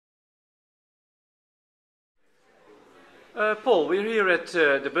Paul, we're here at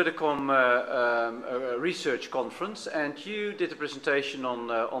the BuddeComm Research Conference, and you did a presentation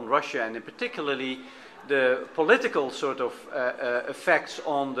on Russia and in particularly the political sort of effects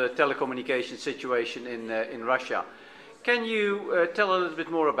on the telecommunications situation in Russia. Can you tell a little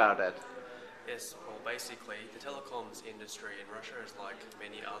bit more about that? Yes, well, basically, the telecoms industry in Russia is like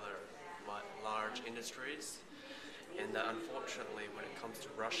many other large industries, and unfortunately, when it comes to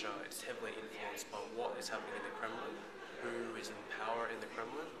Russia, it's heavily influenced by what is happening in the Kremlin, who is in power in the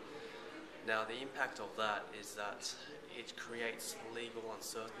Kremlin. Now, the impact of that is that it creates legal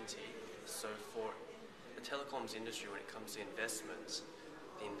uncertainty. So for the telecoms industry, when it comes to investments,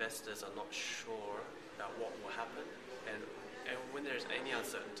 the investors are not sure about what will happen, and when there's any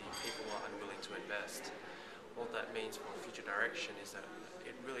uncertainty, people are unwilling to invest. What that means for future direction is that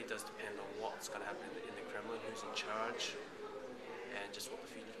it really does depend on what's going to happen in the Kremlin, who's in charge, and just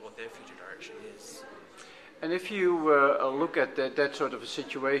what their future direction is. And if you look at that sort of a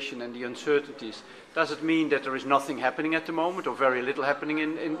situation and the uncertainties, does it mean that there is nothing happening at the moment, or very little happening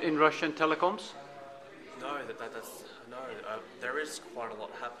in Russian telecoms? No, there is quite a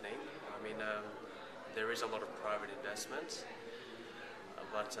lot happening. I mean, there is a lot of private investment,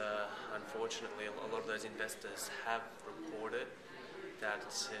 but unfortunately, a lot of those investors have reported that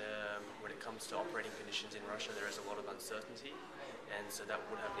when it comes to operating conditions in Russia, there is a lot of uncertainty, and so that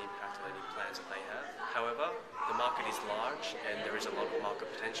would have an impact on any plans that they have. However, the market is large, and there is a lot of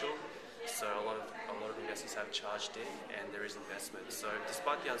market potential, so a lot of investors have charged in, and there is investment. So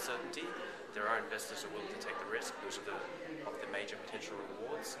despite the uncertainty, there are investors who are willing to take the risk because of the major potential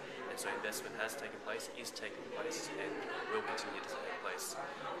rewards, and so investment has taken place, is taking place, and will continue to take place.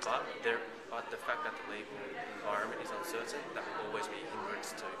 But the fact that the legal environment is uncertain, that will always be a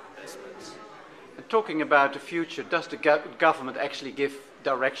hindrance to investments. And talking about the future, does the government actually give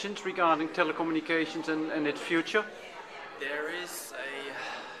directions regarding telecommunications and its future?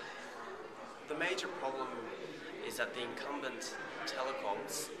 The major problem is that the incumbent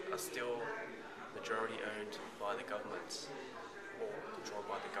telecoms are still majority owned by the government, or controlled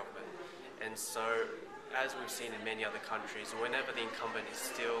by the government. And so, as we've seen in many other countries, whenever the incumbent is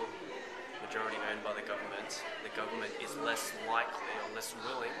still majority owned by the government is less likely or less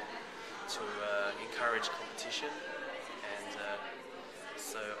willing to encourage competition, and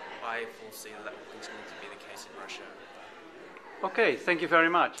so I foresee that will continue to be the case in Russia. Okay, thank you very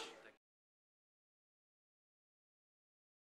much.